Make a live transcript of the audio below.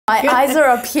My eyes are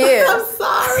up here. I'm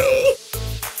sorry.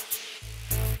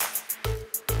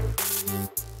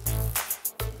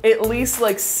 At least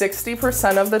like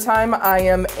 60% of the time I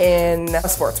am in a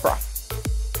sports bra.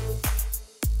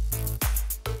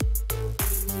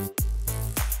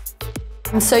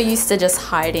 I'm so used to just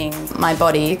hiding my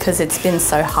body because it's been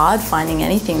so hard finding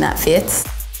anything that fits.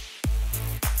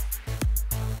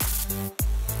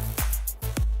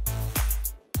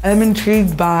 I'm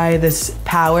intrigued by this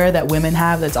power that women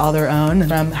have that's all their own,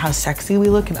 from how sexy we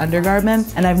look in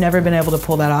undergarment, and I've never been able to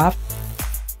pull that off.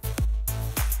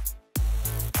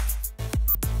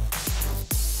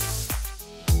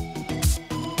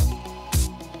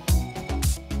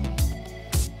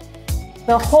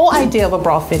 The whole idea of a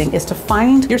bra fitting is to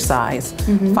find your size,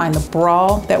 find the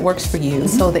bra that works for you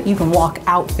so that you can walk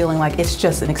out feeling like it's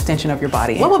just an extension of your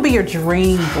body. What would be your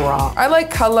dream bra? I like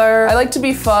color, I like to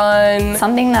be fun.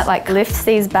 Something that like lifts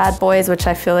these bad boys, which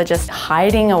I feel are just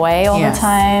hiding away all the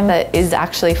time, but is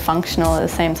actually functional at the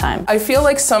same time. I feel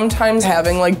like sometimes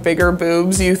having like bigger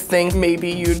boobs, you think maybe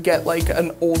you'd get like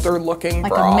an older looking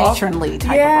Like bra. a matronly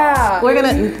type of bra. We're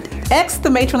gonna X the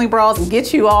matronly bras and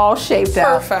get you all shaped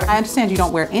out. Perfect. I understand you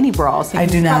don't wear any bras. So I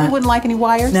do you not. probably wouldn't like any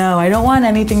wires. No, I don't want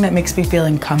anything that makes me feel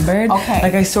encumbered. Okay.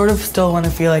 Like I sort of still want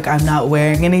to feel like I'm not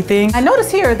wearing anything. I notice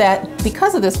here that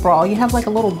because of this bra, you have like a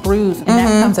little bruise, and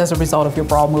that comes as a result of your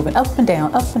bra moving up and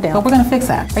down, up and down. But we're gonna fix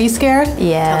that. Are you scared?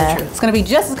 Yeah. Tell the truth. It's gonna be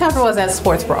just as comfortable as that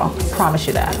sports bra. I promise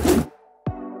you that.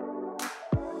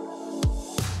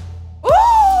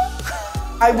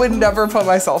 I would never put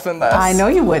myself in this. I know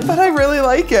you wouldn't. But I really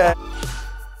like it.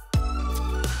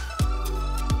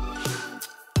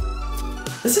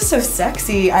 This is so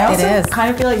sexy. I also is.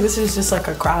 kind of feel like this is just like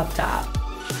a crop top.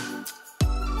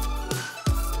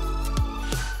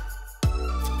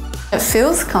 It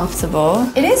feels comfortable.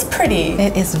 It is pretty.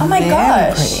 It is Oh my very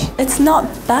gosh. pretty. It's not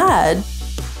bad.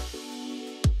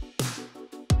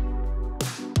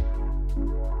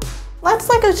 That's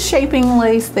like a shaping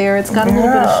lace there. It's got a little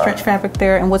bit of stretch fabric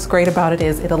there, and what's great about it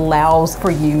is it allows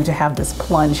for you to have this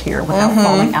plunge here without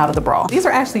falling out of the bra. These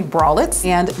are actually bralettes,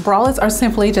 and bralettes are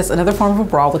simply just another form of a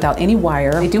bra without any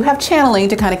wire. They do have channeling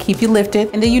to kind of keep you lifted,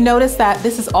 and then you notice that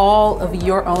this is all of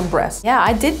your own breast. Yeah,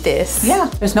 I did this. Yeah,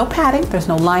 there's no padding, there's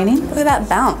no lining. Look at that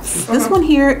bounce. This one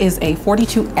here is a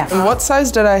 42F. And what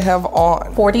size did I have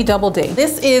on? 40 double D.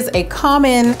 This is a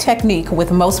common technique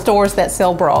with most stores that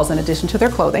sell bras in addition to their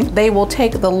clothing. They will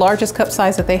take the largest cup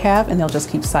size that they have and they'll just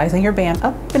keep sizing your band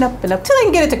up and up and up till they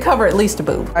can get it to cover at least a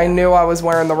boob. I knew I was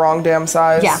wearing the wrong damn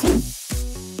size. Yeah.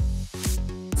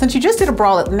 Since you just did a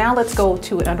bralette, now let's go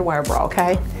to an underwire bra,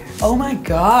 okay? Oh my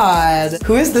God.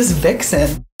 Who is this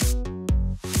vixen?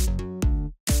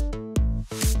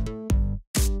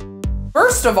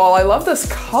 First of all, I love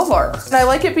this color. And I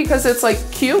like it because it's like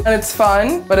cute and it's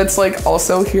fun, but it's like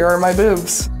also here are my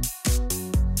boobs.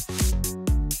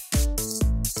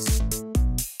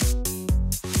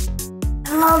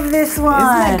 I love this one. Isn't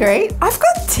that great? I've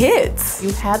got tits.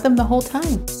 You've had them the whole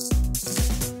time.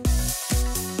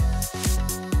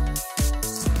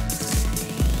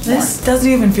 This doesn't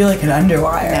even feel like an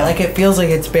underwire. Like it feels like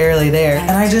it's barely there. And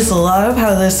I just love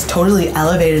how this totally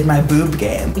elevated my boob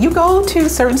game. You go to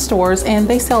certain stores and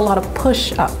they sell a lot of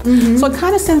push up. So it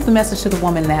kind of sends the message to the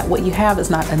woman that what you have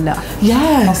is not enough.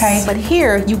 Yes. Okay, but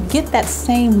here you get that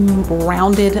same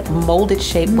rounded, molded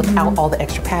shape without all the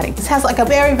extra padding. This has like a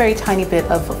very, very tiny bit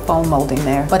of foam molding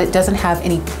there, but it doesn't have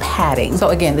any padding. So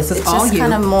again, this is It's all just you.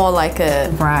 kind of more like a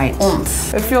Right.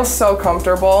 oomph. It feels so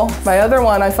comfortable. My other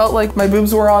one, I felt like my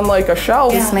boobs were on like a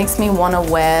shelf. This makes me want to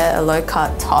wear a low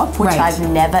cut top, which Right. I've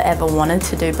never ever wanted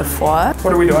to do before.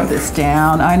 What are we doing? This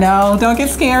down. I know. Don't get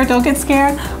scared. Don't get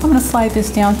scared. I'm gonna slide this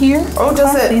down here. Oh,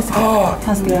 does it?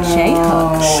 Has the J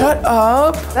hook. Shut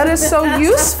up. That is so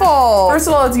useful. First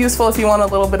of all, it's useful if you want a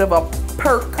little bit of a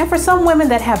perk. And for some women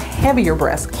that have heavier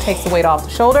breasts, takes the weight off the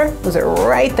shoulder, puts it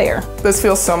right there. This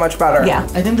feels so much better. Yeah.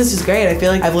 I think this is great. I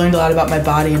feel like I've learned a lot about my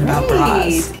body and about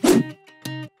bras.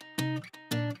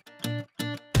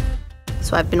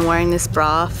 So I've been wearing this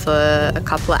bra for a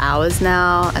couple of hours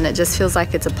now, and it just feels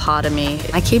like it's a part of me.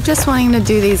 I keep just wanting to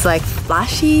do these like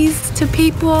flashies to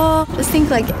people. Just think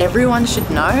like everyone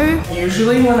should know.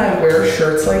 Usually when I wear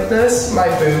shirts like this, my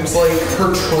boobs like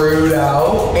protrude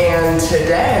out, and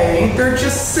today they're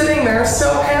just sitting there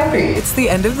so happy. It's the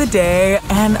end of the day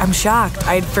and I'm shocked.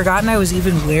 I'd forgotten I was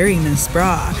even wearing this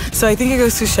bra. So I think it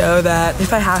goes to show that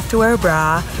if I have to wear a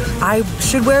bra, I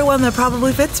should wear one that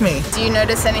probably fits me. Do you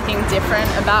notice anything different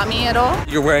about me at all?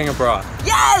 You're wearing a bra.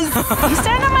 Yes! You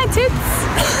staring at my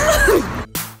tits?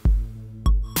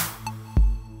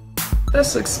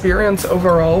 This experience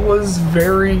overall was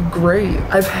very great.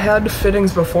 I've had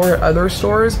fittings before at other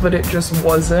stores, but it just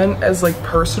wasn't as like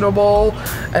personable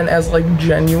and as like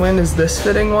genuine as this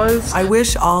fitting was. I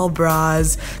wish all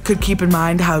bras could keep in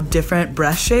mind how different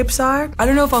breast shapes are. I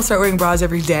don't know if I'll start wearing bras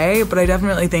every day, but I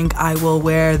definitely think I will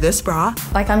wear this bra.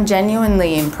 Like, I'm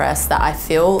genuinely impressed that I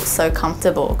feel so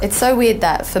comfortable. It's so weird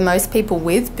that for most people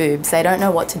with boobs, they don't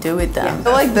know what to do with them. I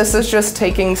feel like this is just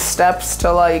taking steps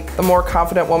to like the more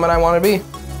confident woman I want to be.